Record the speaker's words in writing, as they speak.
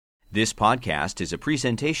This podcast is a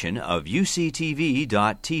presentation of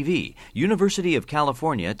UCTV.tv, University of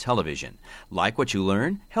California Television. Like what you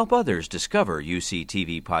learn? Help others discover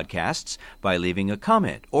UCTV podcasts by leaving a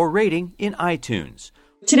comment or rating in iTunes.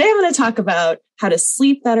 Today I'm going to talk about how to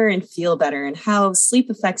sleep better and feel better and how sleep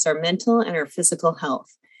affects our mental and our physical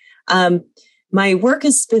health. My work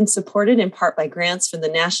has been supported in part by grants from the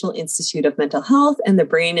National Institute of Mental Health and the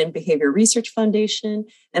Brain and Behavior Research Foundation,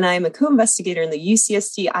 and I am a co-investigator in the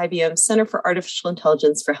UCSD-IBM Center for Artificial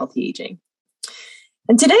Intelligence for Healthy Aging.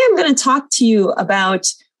 And today I'm going to talk to you about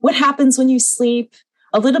what happens when you sleep,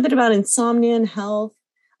 a little bit about insomnia and health,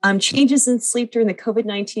 changes in sleep during the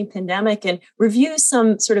COVID-19 pandemic, and review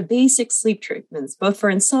some sort of basic sleep treatments, both for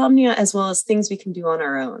insomnia as well as things we can do on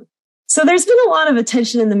our own. So there's been a lot of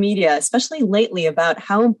attention in the media, especially lately, about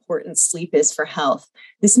how important sleep is for health.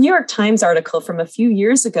 This New York Times article from a few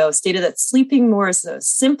years ago stated that sleeping more is the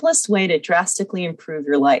simplest way to drastically improve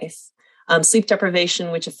your life. Sleep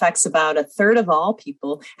deprivation, which affects about a third of all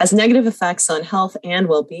people, has negative effects on health and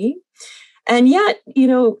well-being. And yet,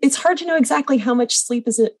 it's hard to know exactly how much sleep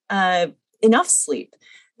is enough sleep.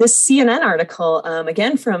 This CNN article,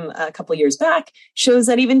 again from a couple of years back, shows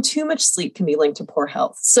that even too much sleep can be linked to poor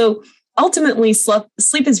health. So ultimately,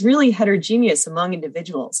 sleep is really heterogeneous among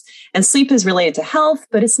individuals, and sleep is related to health,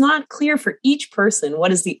 but it's not clear for each person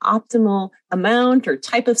what is the optimal amount or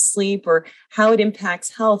type of sleep or how it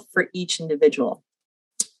impacts health for each individual.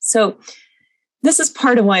 So this is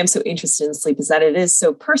part of why I'm so interested in sleep, is that it is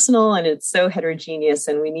so personal and it's so heterogeneous,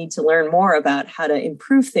 and we need to learn more about how to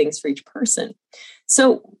improve things for each person.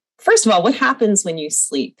 So first of all, what happens when you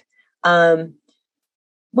sleep? Well,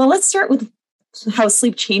 let's start with how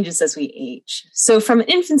sleep changes as we age. So from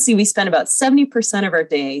infancy, we spend about 70% of our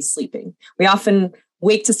day sleeping. We often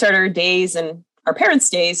wake to start our days and our parents'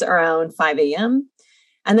 days around 5 a.m.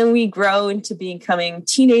 And then we grow into becoming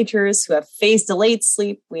teenagers who have phase delayed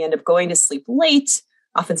sleep. We end up going to sleep late,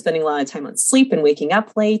 often spending a lot of time on sleep and waking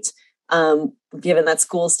up late. Given that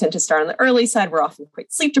schools tend to start on the early side, we're often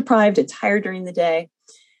quite sleep deprived and tired during the day.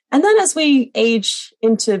 And then as we age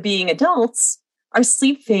into being adults, our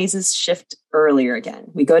sleep phases shift earlier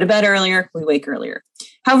again. We go to bed earlier, we wake earlier.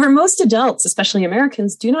 However, most adults, especially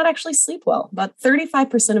Americans, do not actually sleep well. About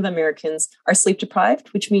 35% of Americans are sleep deprived,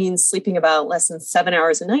 which means sleeping about less than 7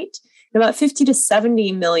 hours a night. And about 50 to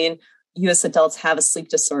 70 million US adults have a sleep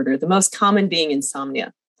disorder, the most common being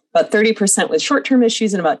insomnia. About 30% with short-term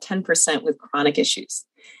issues and about 10% with chronic issues.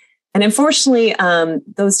 And unfortunately,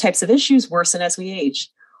 those types of issues worsen as we age.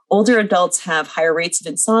 Older adults have higher rates of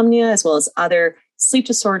insomnia as well as other sleep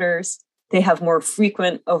disorders. They have more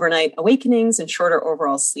frequent overnight awakenings and shorter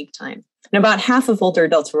overall sleep time. And about half of older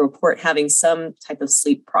adults will report having some type of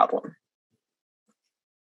sleep problem.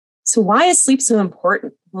 So why is sleep so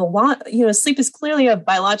important? Well, sleep is clearly a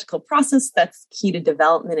biological process that's key to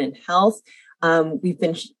development and health.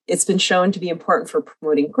 It's been shown to be important for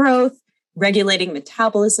promoting growth, regulating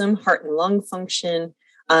metabolism, heart and lung function.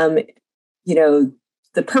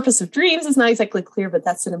 The purpose of dreams is not exactly clear, but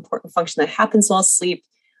that's an important function that happens while sleep.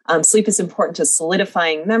 Sleep is important to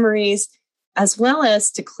solidifying memories, as well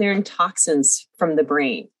as to clearing toxins from the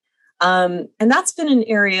brain. And that's been an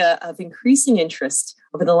area of increasing interest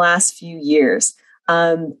over the last few years.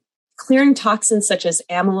 Clearing toxins such as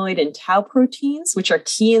amyloid and tau proteins, which are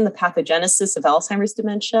key in the pathogenesis of Alzheimer's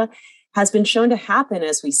dementia, has been shown to happen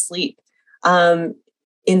as we sleep.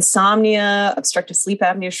 Insomnia, obstructive sleep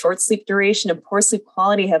apnea, short sleep duration, and poor sleep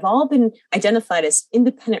quality have all been identified as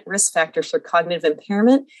independent risk factors for cognitive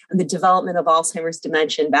impairment and the development of Alzheimer's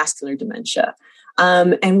dementia and vascular dementia.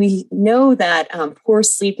 And we know that poor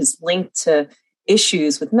sleep is linked to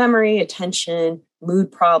issues with memory, attention,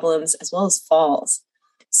 mood problems, as well as falls.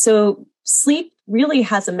 So sleep really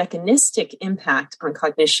has a mechanistic impact on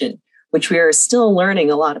cognition, which we are still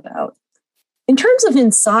learning a lot about. In terms of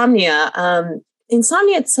insomnia,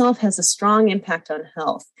 insomnia itself has a strong impact on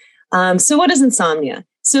health. So what is insomnia?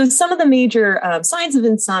 So some of the major signs of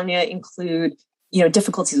insomnia include,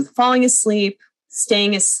 difficulties with falling asleep,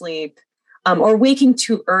 staying asleep, or waking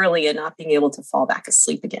too early and not being able to fall back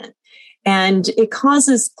asleep again. And it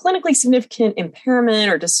causes clinically significant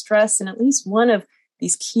impairment or distress in at least one of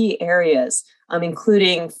these key areas,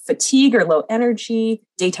 including fatigue or low energy,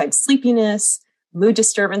 daytime sleepiness, mood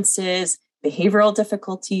disturbances, behavioral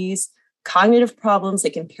difficulties, cognitive problems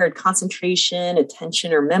like impaired concentration,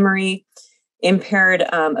 attention, or memory, impaired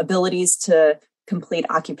abilities to complete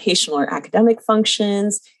occupational or academic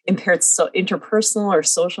functions, impaired interpersonal or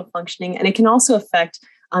social functioning, and it can also affect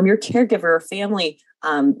your caregiver or family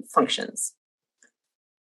functions.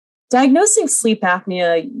 Diagnosing sleep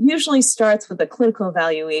apnea usually starts with a clinical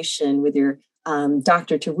evaluation with your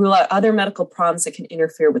doctor to rule out other medical problems that can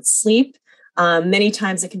interfere with sleep. Many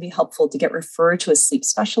times it can be helpful to get referred to a sleep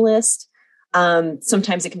specialist.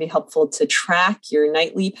 Sometimes it can be helpful to track your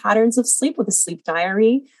nightly patterns of sleep with a sleep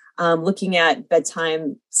diary, looking at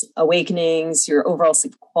bedtime awakenings, your overall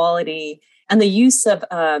sleep quality, and the use of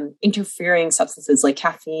interfering substances like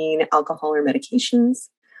caffeine, alcohol, or medications.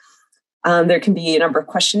 There can be a number of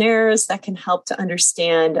questionnaires that can help to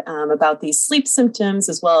understand about these sleep symptoms,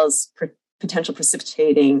 as well as potential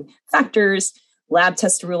precipitating factors, lab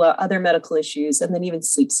tests to rule out other medical issues, and then even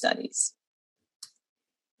sleep studies.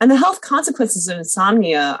 And the health consequences of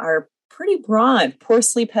insomnia are pretty broad. Poor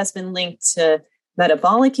sleep has been linked to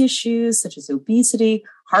metabolic issues such as obesity,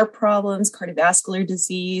 heart problems, cardiovascular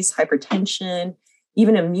disease, hypertension,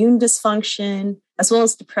 even immune dysfunction, as well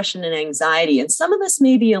as depression and anxiety. And some of this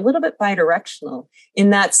may be a little bit bidirectional in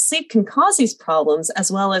that sleep can cause these problems,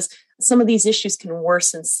 as well as some of these issues can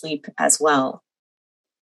worsen sleep as well.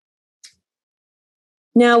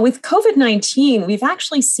 Now, with COVID-19, we've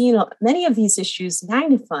actually seen many of these issues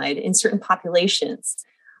magnified in certain populations.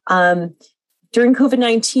 During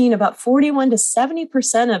COVID-19, about 41 to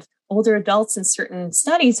 70% of older adults in certain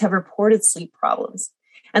studies have reported sleep problems.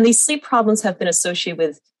 And these sleep problems have been associated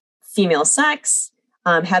with female sex,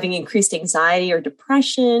 having increased anxiety or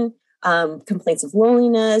depression, complaints of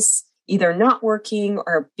loneliness, either not working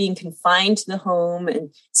or being confined to the home,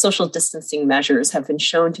 and social distancing measures have been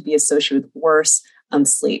shown to be associated with worse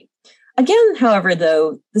sleep. Again, however,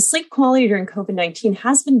 though, the sleep quality during COVID-19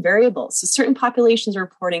 has been variable. So certain populations are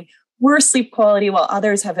reporting worse sleep quality, while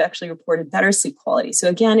others have actually reported better sleep quality. So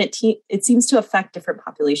again, it seems to affect different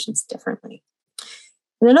populations differently.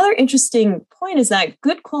 And another interesting point is that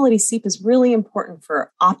good quality sleep is really important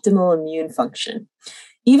for optimal immune function.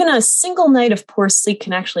 Even a single night of poor sleep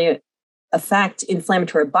can actually affect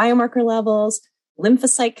inflammatory biomarker levels,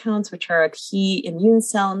 lymphocyte counts, which are a key immune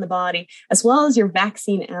cell in the body, as well as your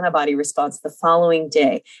vaccine antibody response the following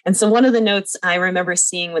day. And so one of the notes I remember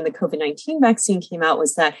seeing when the COVID-19 vaccine came out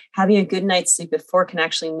was that having a good night's sleep before can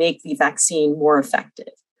actually make the vaccine more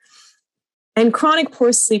effective. And chronic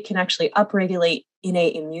poor sleep can actually upregulate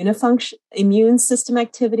innate immune system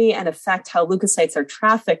activity and affect how leukocytes are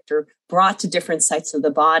trafficked or brought to different sites of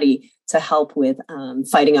the body to help with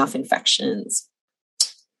fighting off infections.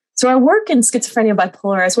 So our work in schizophrenia,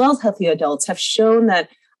 bipolar, as well as healthy adults, have shown that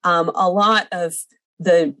a lot of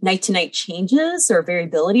the night-to-night changes or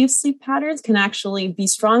variability of sleep patterns can actually be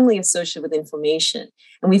strongly associated with inflammation.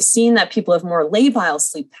 And we've seen that people have more labile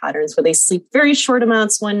sleep patterns where they sleep very short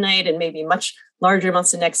amounts one night and maybe much larger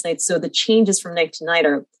amounts the next night. So the changes from night to night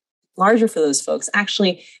are larger for those folks,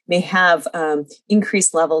 actually may have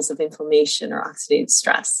increased levels of inflammation or oxidative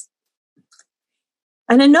stress.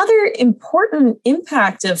 And another important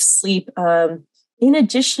impact of sleep, in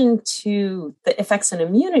addition to the effects on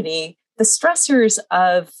immunity, the stressors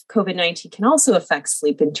of COVID-19 can also affect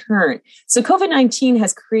sleep in turn. So COVID-19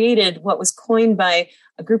 has created what was coined by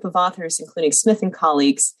a group of authors, including Smith and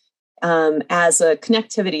colleagues, as a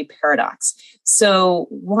connectivity paradox. So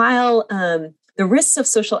while the risks of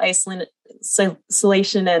social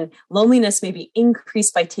isolation and loneliness may be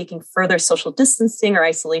increased by taking further social distancing or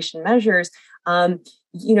isolation measures,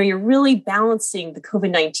 you're really balancing the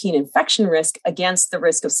COVID-19 infection risk against the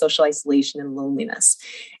risk of social isolation and loneliness.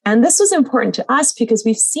 And this was important to us because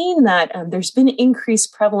we've seen that there's been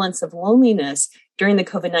increased prevalence of loneliness during the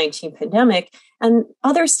COVID-19 pandemic. And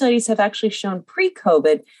other studies have actually shown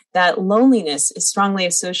pre-COVID that loneliness is strongly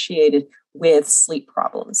associated with sleep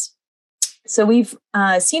problems. So we've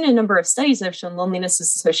seen a number of studies that have shown loneliness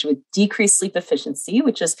is associated with decreased sleep efficiency,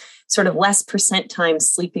 which is sort of less percent time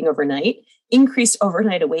sleeping overnight, increased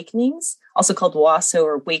overnight awakenings, also called WASO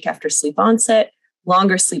or wake after sleep onset,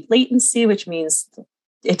 longer sleep latency, which means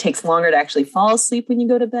it takes longer to actually fall asleep when you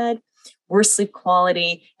go to bed, worse sleep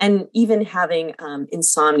quality, and even having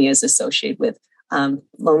insomnia is associated with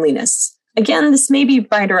loneliness. Again, this may be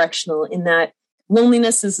bidirectional in that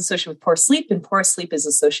loneliness is associated with poor sleep and poor sleep is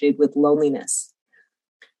associated with loneliness.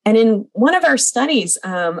 And in one of our studies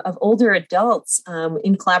of older adults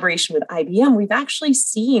in collaboration with IBM, we've actually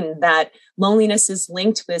seen that loneliness is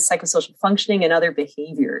linked with psychosocial functioning and other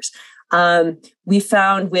behaviors. We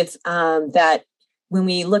found with that when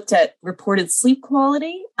we looked at reported sleep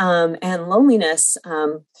quality and loneliness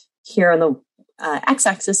here on the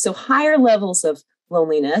x-axis, so higher levels of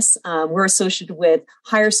loneliness were associated with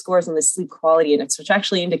higher scores on the sleep quality index, which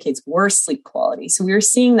actually indicates worse sleep quality. So we were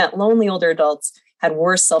seeing that lonely older adults had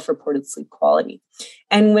worse self-reported sleep quality.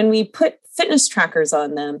 And when we put fitness trackers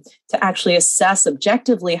on them to actually assess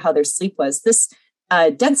objectively how their sleep was, this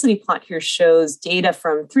density plot here shows data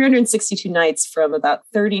from 362 nights from about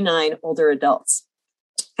 39 older adults.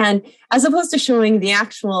 And as opposed to showing the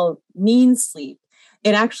actual mean sleep,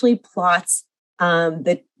 it actually plots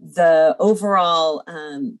the overall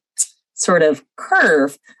sort of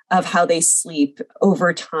curve of how they sleep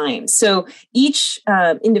over time. So each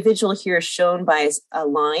individual here is shown by a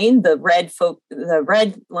line. The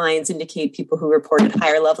red lines indicate people who reported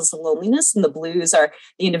higher levels of loneliness, and the blues are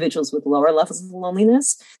the individuals with lower levels of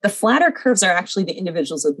loneliness. The flatter curves are actually the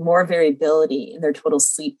individuals with more variability in their total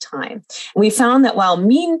sleep time. And we found that while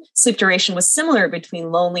mean sleep duration was similar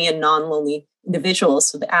between lonely and non-lonely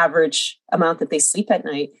individuals, so the average amount that they sleep at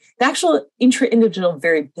night, the actual intra-individual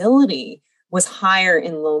variability was higher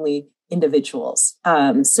in lonely individuals.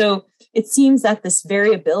 So it seems that this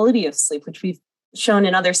variability of sleep, which we've shown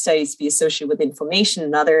in other studies to be associated with inflammation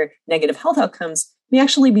and other negative health outcomes, may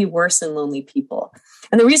actually be worse in lonely people.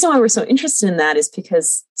 And the reason why we're so interested in that is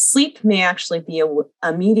because sleep may actually be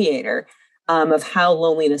a mediator of how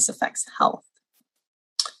loneliness affects health.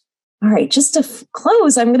 All right, just to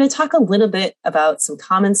close, I'm going to talk a little bit about some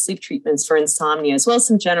common sleep treatments for insomnia, as well as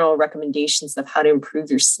some general recommendations of how to improve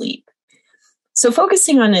your sleep. So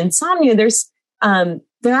focusing on insomnia, there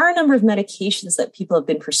are a number of medications that people have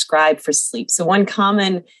been prescribed for sleep. So one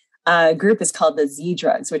common group is called the Z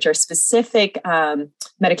drugs, which are specific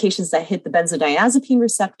medications that hit the benzodiazepine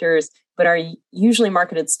receptors, but are usually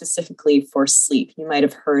marketed specifically for sleep. You might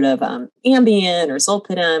have heard of Ambien or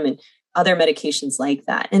Zolpidem and other medications like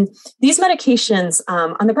that. And these medications,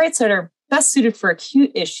 on the bright side, are best suited for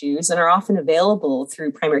acute issues and are often available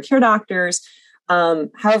through primary care doctors.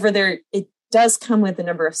 However, it does come with a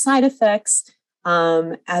number of side effects,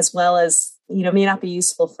 as well as, may not be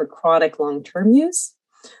useful for chronic long-term use.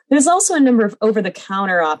 There's also a number of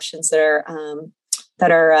over-the-counter options that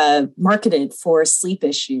are marketed for sleep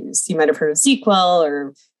issues. You might have heard of ZzzQuil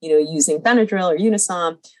or, using Benadryl or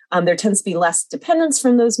Unisom. There tends to be less dependence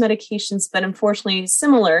from those medications, but unfortunately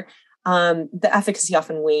similar, the efficacy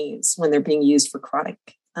often wanes when they're being used for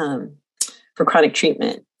chronic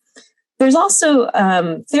treatment. There's also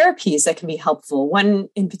therapies that can be helpful. One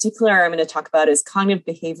in particular I'm going to talk about is cognitive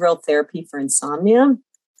behavioral therapy for insomnia.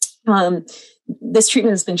 This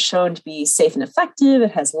treatment has been shown to be safe and effective.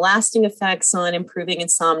 It has lasting effects on improving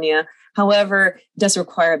insomnia. However, it does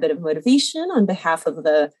require a bit of motivation on behalf of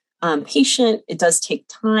the patient. It does take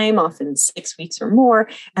time, often 6 weeks or more,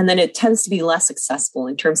 and then it tends to be less accessible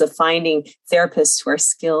in terms of finding therapists who are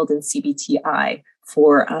skilled in CBTI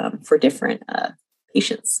for different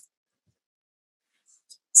patients.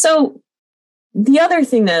 So the other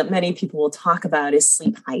thing that many people will talk about is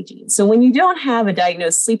sleep hygiene. So when you don't have a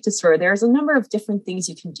diagnosed sleep disorder, there's a number of different things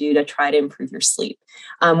you can do to try to improve your sleep.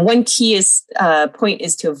 One key point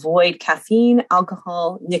is to avoid caffeine,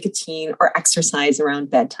 alcohol, nicotine, or exercise around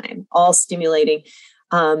bedtime, all stimulating,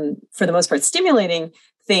 for the most part, stimulating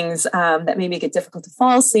things that may make it difficult to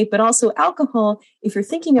fall asleep, but also alcohol, if you're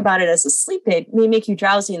thinking about it as a sleep aid, may make you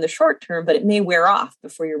drowsy in the short term, but it may wear off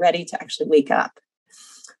before you're ready to actually wake up.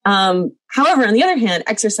 However, on the other hand,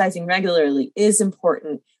 exercising regularly is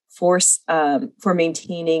important for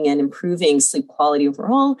maintaining and improving sleep quality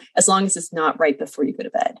overall, as long as it's not right before you go to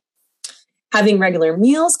bed. Having regular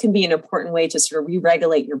meals can be an important way to sort of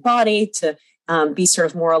re-regulate your body to be sort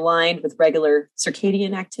of more aligned with regular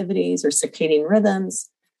circadian activities or circadian rhythms.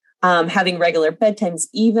 Having regular bedtimes,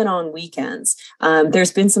 even on weekends.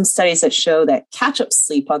 There's been some studies that show that catch-up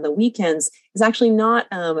sleep on the weekends is actually not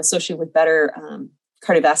associated with better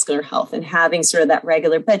cardiovascular health, and having sort of that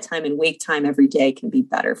regular bedtime and wake time every day can be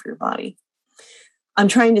better for your body. I'm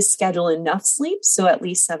trying to schedule enough sleep, so at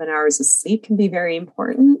least 7 hours of sleep can be very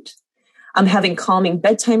important. I'm having calming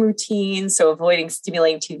bedtime routines, so avoiding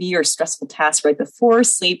stimulating TV or stressful tasks right before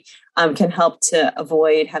sleep can help to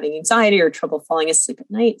avoid having anxiety or trouble falling asleep at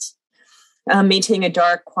night. Maintaining a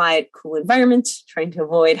dark, quiet, cool environment, trying to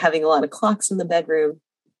avoid having a lot of clocks in the bedroom.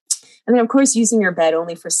 And then, of course, using your bed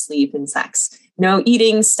only for sleep and sex. No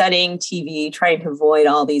eating, studying, TV, trying to avoid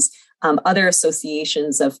all these other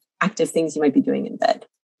associations of active things you might be doing in bed.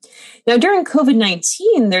 Now, during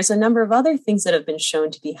COVID-19, there's a number of other things that have been shown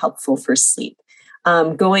to be helpful for sleep.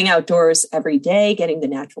 Going outdoors every day, getting the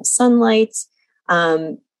natural sunlight,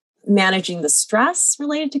 managing the stress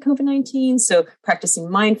related to COVID-19. So practicing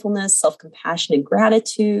mindfulness, self-compassion, and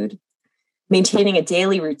gratitude. Maintaining a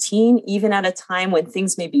daily routine, even at a time when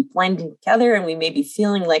things may be blending together and we may be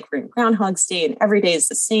feeling like we're in Groundhog's Day and every day is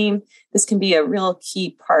the same. This can be a real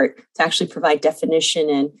key part to actually provide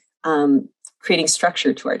definition and creating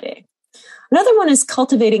structure to our day. Another one is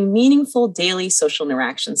cultivating meaningful daily social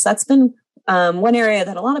interactions. That's been one area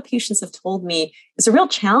that a lot of patients have told me is a real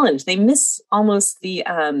challenge. They miss almost the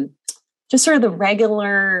just sort of the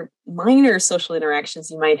regular minor social interactions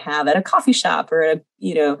you might have at a coffee shop or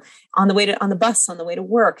on the bus on the way to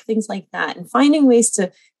work, things like that. And finding ways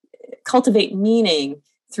to cultivate meaning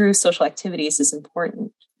through social activities is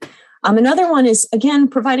important. Another one is, again,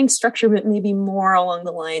 providing structure, but maybe more along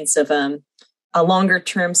the lines of a longer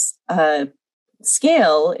term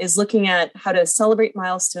scale, is looking at how to celebrate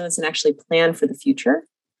milestones and actually plan for the future.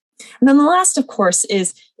 And then the last, of course,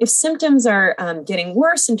 is if symptoms are getting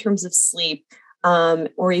worse in terms of sleep,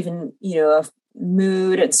 or even, of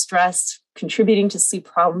mood and stress contributing to sleep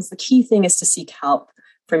problems, the key thing is to seek help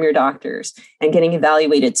from your doctors and getting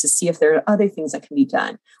evaluated to see if there are other things that can be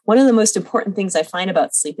done. One of the most important things I find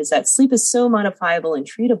about sleep is that sleep is so modifiable and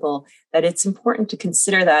treatable that it's important to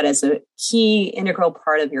consider that as a key integral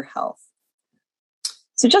part of your health.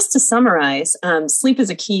 So just to summarize, sleep is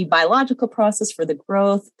a key biological process for the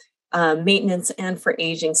growth, maintenance, and for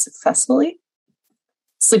aging successfully.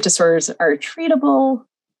 Sleep disorders are treatable.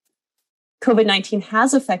 COVID-19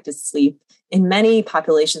 has affected sleep in many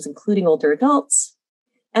populations, including older adults,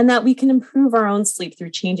 and that we can improve our own sleep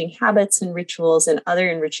through changing habits and rituals and other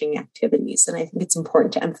enriching activities. And I think it's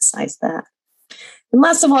important to emphasize that. And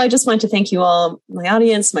last of all, I just want to thank you all, my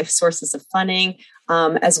audience, my sources of funding,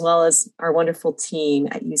 as well as our wonderful team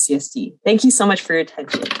at UCSD. Thank you so much for your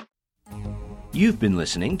attention. You've been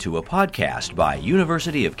listening to a podcast by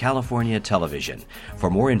University of California Television. For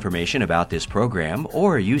more information about this program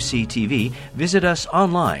or UCTV, visit us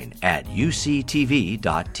online at uctv.tv.